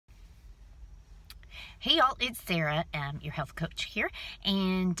Hey y'all, it's Sarah, your health coach here,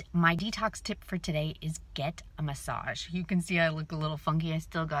 and my detox tip for today is get a massage. You can see I look a little funky. I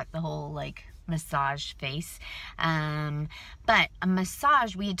still got the whole massage face, but a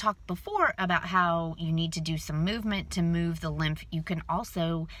massage, we had talked before about how you need to do some movement to move the lymph. You can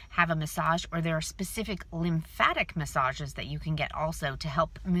also have a massage, or there are specific lymphatic massages that you can get also to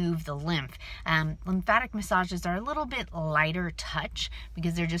help move the lymph. Lymphatic massages are a little bit lighter touch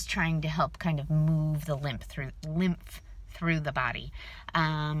because they're just trying to help kind of move the lymph through the body.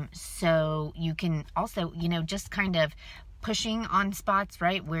 So you can also, just kind of pushing on spots,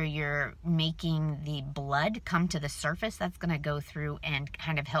 right, where you're making the blood come to the surface. That's going to go through and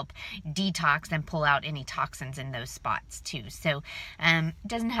kind of help detox and pull out any toxins in those spots too. So it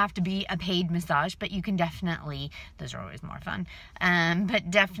doesn't have to be a paid massage, but you can definitely, those are always more fun,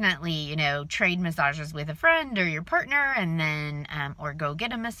 but definitely, trade massages with a friend or your partner, and then or go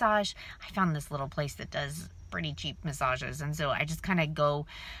get a massage. I found this little place that does pretty cheap massages, and so I just kind of go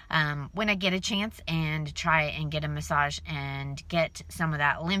when I get a chance and try and get a massage and get some of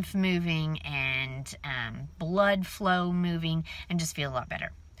that lymph moving and blood flow moving and just feel a lot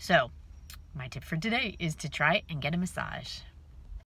better. So my tip for today is to try and get a massage.